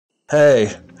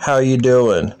Hey, how you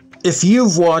doing? If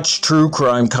you've watched true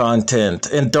crime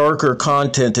content and darker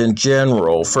content in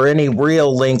general for any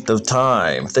real length of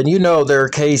time, then you know there are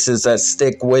cases that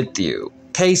stick with you.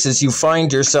 Cases you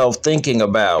find yourself thinking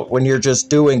about when you're just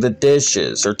doing the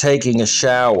dishes or taking a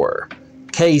shower.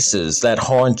 Cases that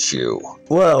haunt you.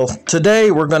 Well,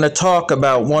 today we're going to talk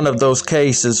about one of those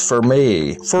cases for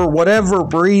me. For whatever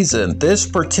reason, this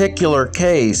particular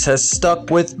case has stuck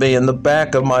with me in the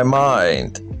back of my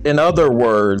mind. In other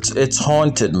words, it's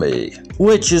haunted me.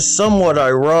 Which is somewhat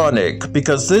ironic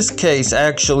because this case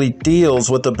actually deals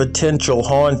with a potential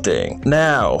haunting.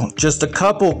 Now, just a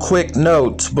couple quick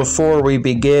notes before we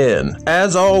begin.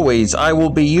 As always, I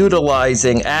will be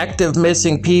utilizing active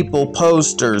missing people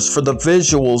posters for the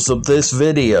visuals of this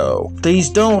video.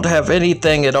 These don't have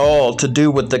anything at all to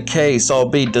do with the case I'll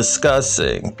be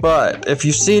discussing, but if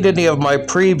you've seen any of my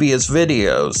previous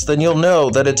videos, then you'll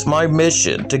know that it's my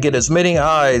mission to get as many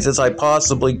eyes as I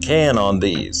possibly can on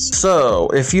these. So,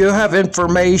 if you have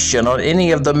information on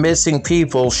any of the missing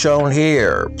people shown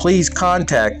here, please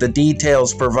contact the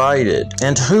details provided.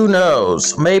 And who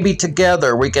knows, maybe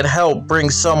together we can help bring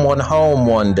someone home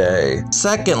one day.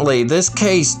 Secondly, this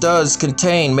case does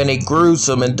contain many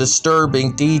gruesome and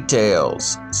disturbing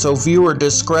details, so viewer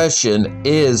discretion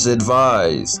is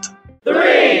advised.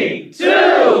 3,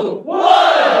 2,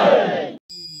 1!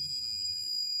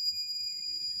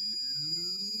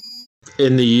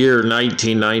 In the year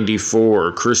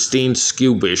 1994, Christine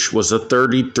Skubish was a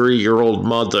 33-year-old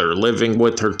mother living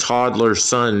with her toddler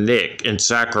son Nick in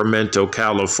Sacramento,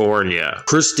 California.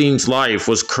 Christine's life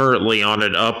was currently on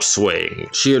an upswing.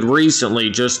 She had recently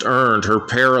just earned her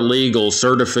paralegal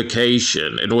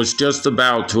certification and was just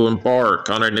about to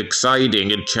embark on an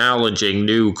exciting and challenging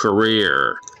new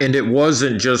career. And it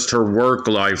wasn't just her work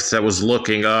life that was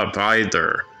looking up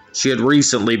either. She had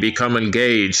recently become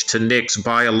engaged to Nick's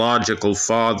biological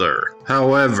father.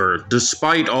 However,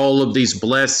 despite all of these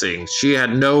blessings, she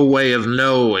had no way of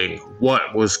knowing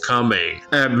what was coming.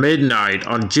 At midnight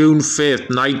on June 5th,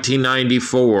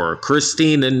 1994,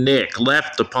 Christine and Nick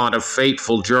left upon a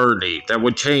fateful journey that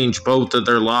would change both of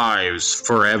their lives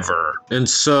forever. And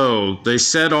so, they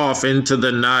set off into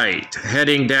the night,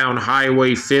 heading down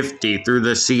Highway 50 through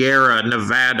the Sierra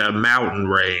Nevada mountain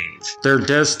range. Their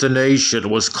destination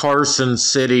was Carson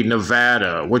City,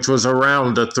 Nevada, which was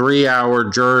around a 3-hour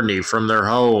journey from their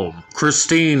home.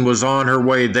 Christine was on her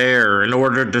way there in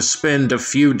order to spend a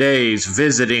few days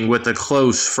visiting with a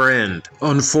close friend.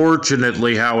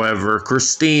 Unfortunately, however,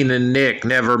 Christine and Nick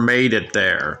never made it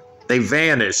there. They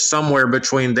vanished somewhere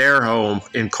between their home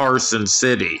and Carson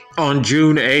City. On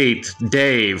June 8th,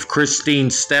 Dave,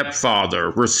 Christine's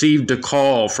stepfather, received a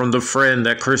call from the friend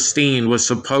that Christine was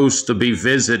supposed to be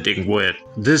visiting with.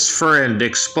 This friend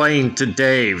explained to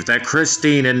Dave that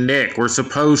Christine and Nick were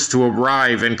supposed to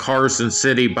arrive in Carson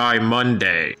City by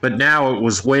Monday, but now it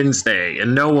was Wednesday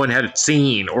and no one had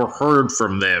seen or heard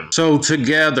from them. So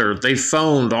together, they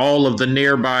phoned all of the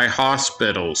nearby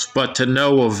hospitals, but to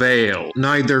no avail.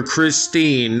 Neither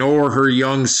Christine nor her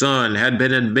young son had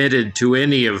been admitted to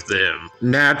any of them.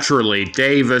 Naturally,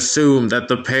 Dave assumed that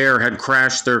the pair had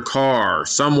crashed their car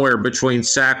somewhere between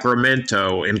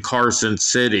Sacramento and Carson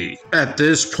City. At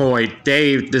this point,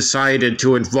 Dave decided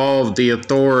to involve the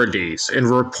authorities and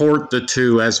report the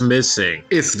two as missing.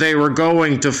 If they were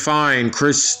going to find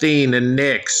Christine and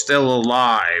Nick still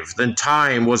alive, then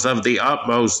time was of the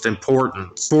utmost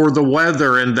importance. For the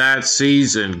weather in that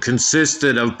season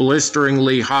consisted of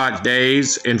blisteringly hot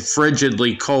days and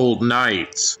frigidly cold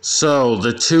nights. So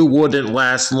the two wouldn't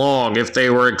last long if they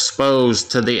were exposed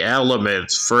to the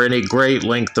elements for any great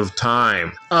length of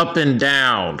time. Up and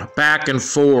down, back and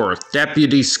forth,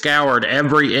 deputies scoured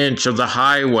every inch of the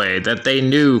highway that they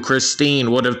knew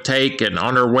Christine would have taken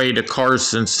on her way to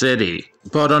Carson City.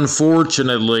 But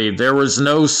unfortunately, there was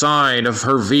no sign of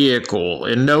her vehicle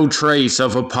and no trace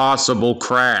of a possible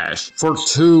crash. For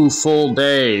 2 full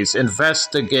days,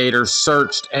 investigators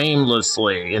searched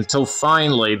aimlessly until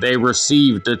finally they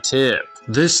received a tip.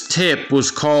 This tip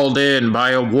was called in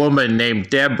by a woman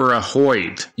named Deborah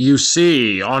Hoyt. You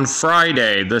see, on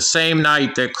Friday, the same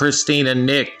night that Christine and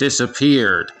Nick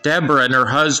disappeared, Deborah and her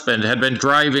husband had been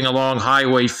driving along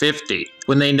Highway 50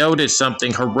 when they noticed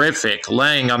something horrific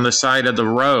laying on the side of the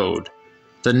road.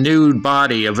 The nude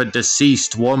body of a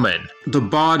deceased woman. The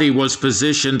body was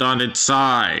positioned on its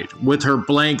side, with her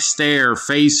blank stare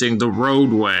facing the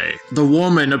roadway. The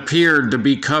woman appeared to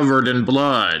be covered in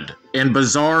blood, and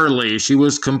bizarrely, she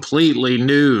was completely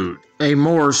nude. A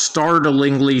more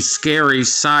startlingly scary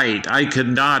sight I could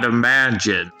not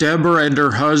imagine. Deborah and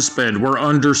her husband were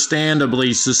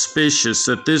understandably suspicious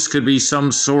that this could be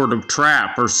some sort of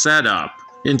trap or setup.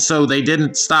 and so they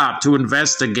didn't stop to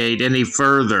investigate any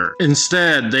further.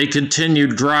 Instead, they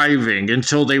continued driving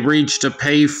until they reached a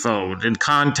payphone and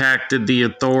contacted the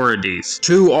authorities.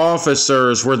 2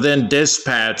 officers were then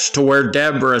dispatched to where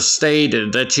Deborah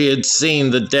stated that she had seen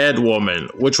the dead woman,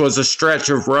 which was a stretch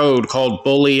of road called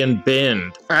Bullion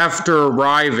Bend. After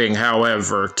arriving,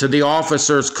 however, to the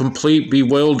officers' complete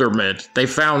bewilderment, they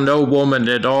found no woman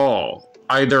at all,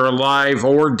 either alive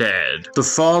or dead. The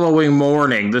following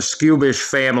morning, the Skubish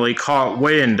family caught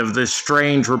wind of this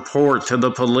strange report to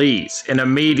the police and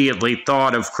immediately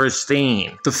thought of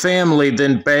Christine. The family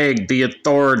then begged the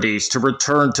authorities to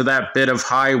return to that bit of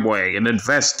highway and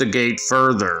investigate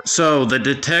further. So the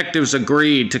detectives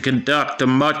agreed to conduct a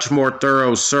much more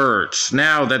thorough search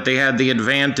now that they had the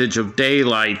advantage of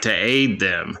daylight to aid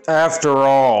them. After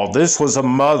all, this was a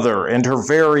mother and her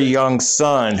very young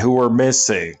son who were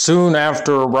missing. Soon after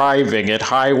arriving at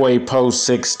Highway Post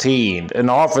 16, an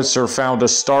officer found a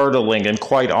startling and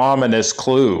quite ominous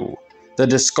clue: the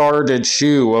discarded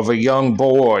shoe of a young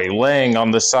boy laying on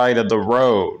the side of the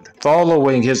road.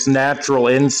 Following his natural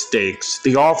instincts,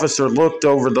 the officer looked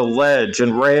over the ledge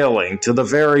and railing to the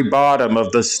very bottom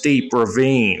of the steep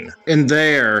ravine. And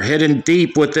there, hidden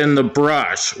deep within the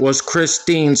brush, was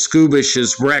Christine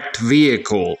Skubish's wrecked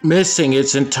vehicle. Missing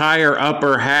its entire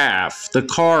upper half, the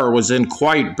car was in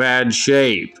quite bad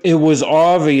shape. It was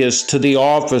obvious to the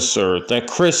officer that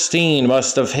Christine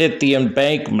must have hit the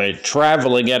embankment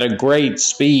traveling at a great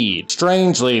speed.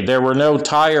 Strangely, there were no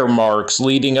tire marks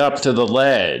leading up to the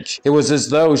ledge. It was as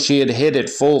though she had hit it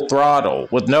full throttle,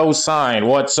 with no sign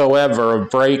whatsoever of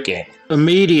braking.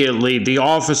 Immediately, the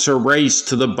officer raced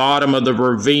to the bottom of the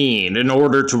ravine in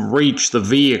order to reach the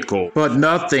vehicle, but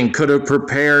nothing could have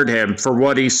prepared him for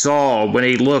what he saw when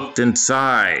he looked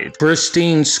inside.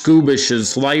 Christine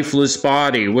Skubish's lifeless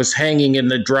body was hanging in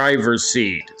the driver's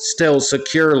seat, still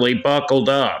securely buckled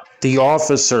up. The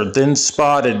officer then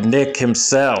spotted Nick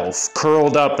himself,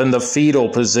 curled up in the fetal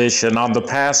position on the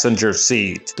passenger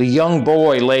seat. The young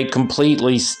boy lay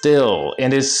completely still,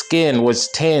 and his skin was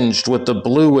tinged with the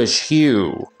bluish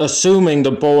hue. Assuming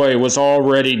the boy was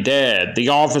already dead, the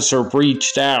officer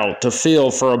reached out to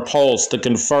feel for a pulse to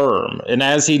confirm, and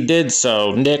as he did so,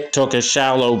 Nick took a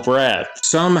shallow breath.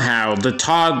 Somehow, the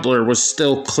toddler was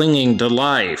still clinging to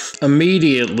life.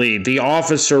 Immediately, the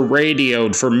officer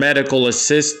radioed for medical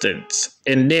assistance,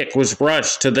 and Nick was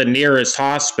rushed to the nearest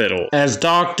hospital. As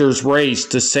doctors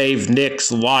raced to save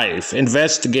Nick's life,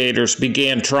 investigators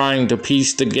began trying to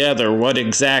piece together what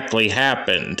exactly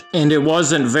happened. And it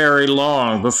wasn't very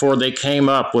long before they came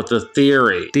up with a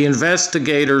theory. The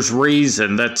investigators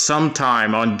reasoned that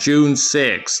sometime on June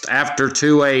 6th, after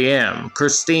 2 a.m.,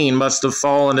 Christine must have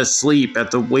fallen asleep at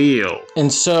the wheel.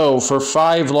 And so, for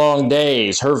 5 long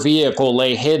days, her vehicle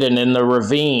lay hidden in the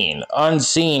ravine,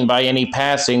 unseen by any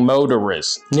passing motorist.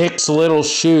 Nick's little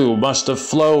shoe must have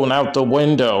flown out the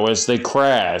window as they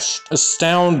crashed.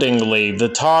 Astoundingly, the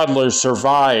toddler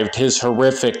survived his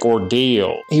horrific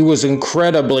ordeal. He was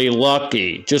incredibly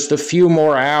lucky. Just a few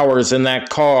more hours in that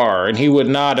car and he would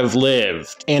not have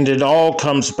lived. And it all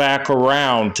comes back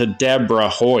around to Deborah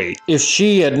Hoyt. If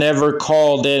she had never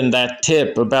called in that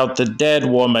tip about the dead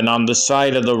woman on the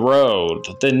side of the road,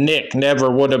 then Nick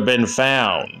never would have been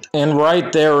found. And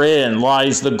right therein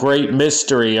lies the great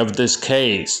mystery of this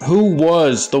case. Who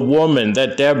was the woman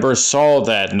that Deborah saw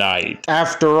that night?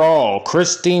 After all,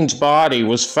 Christine's body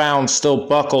was found still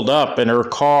buckled up in her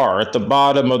car at the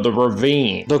bottom of the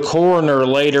ravine. The coroner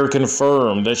later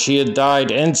confirmed that she had died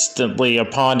instantly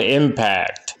upon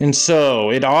impact. And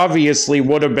so, it obviously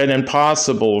would have been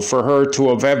impossible for her to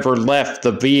have ever left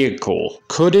the vehicle.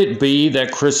 Could it be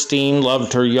that Christine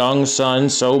loved her young son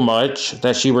so much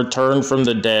that she returned from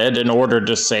the dead in order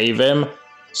to save him?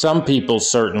 Some people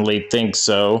certainly think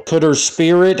so. Could her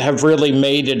spirit have really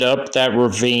made it up that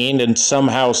ravine and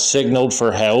somehow signaled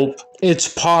for help? It's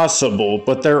possible,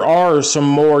 but there are some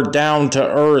more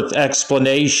down-to-earth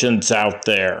explanations out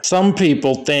there. Some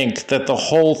people think that the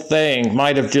whole thing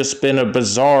might have just been a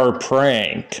bizarre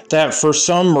prank. That for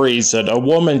some reason, a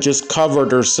woman just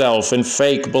covered herself in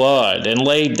fake blood and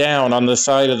laid down on the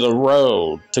side of the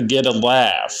road to get a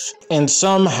laugh. And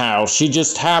somehow, she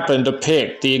just happened to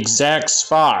pick the exact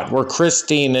spot where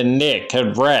Christine and Nick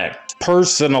had wrecked.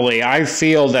 Personally, I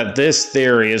feel that this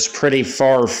theory is pretty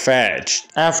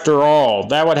far-fetched. After all,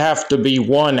 that would have to be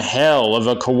one hell of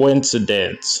a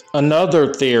coincidence.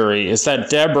 Another theory is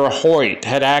that Deborah Hoyt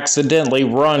had accidentally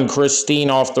run Christine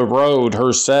off the road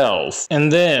herself.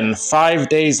 And then, 5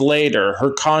 days later, her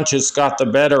conscience got the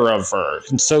better of her,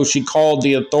 and so she called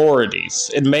the authorities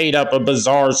and made up a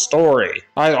bizarre story.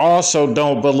 I also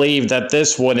don't believe that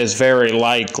this one is very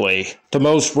likely. The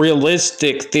most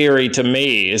realistic theory to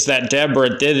me is that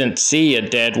Deborah didn't see a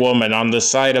dead woman on the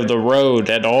side of the road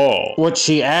at all. What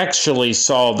she actually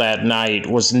saw that night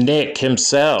was Nick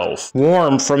himself.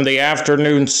 Warm from the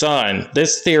afternoon sun,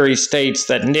 this theory states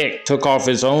that Nick took off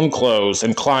his own clothes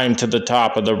and climbed to the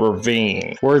top of the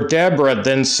ravine, where Deborah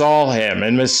then saw him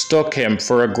and mistook him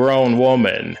for a grown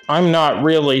woman. I'm not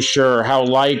really sure how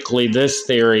likely this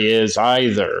theory is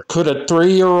either. Could a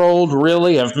 3-year-old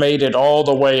really have made it all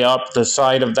the way up the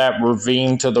side of that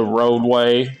ravine to the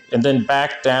roadway and then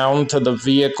back down to the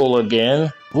vehicle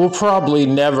again? We'll probably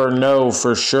never know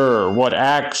for sure what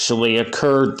actually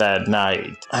occurred that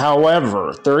night.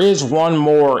 However, there is one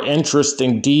more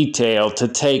interesting detail to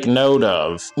take note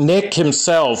of. Nick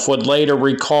himself would later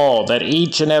recall that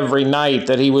each and every night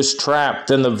that he was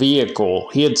trapped in the vehicle,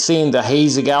 he had seen the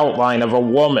hazy outline of a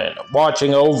woman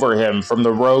watching over him from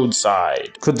the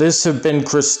roadside. Could this have been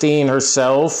Christine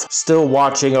herself, still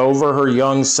watching over her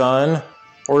young son?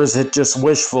 Or is it just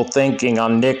wishful thinking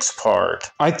on Nick's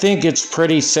part? I think it's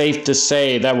pretty safe to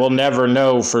say that we'll never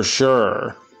know for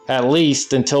sure, at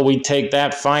least until we take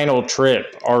that final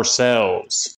trip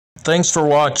ourselves. Thanks for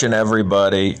watching,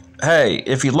 everybody. Hey,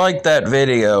 if you liked that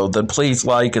video, then please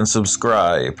like and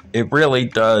subscribe. It really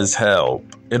does help.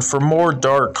 And for more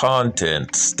dark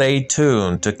content, stay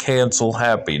tuned to Cancel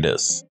Happiness.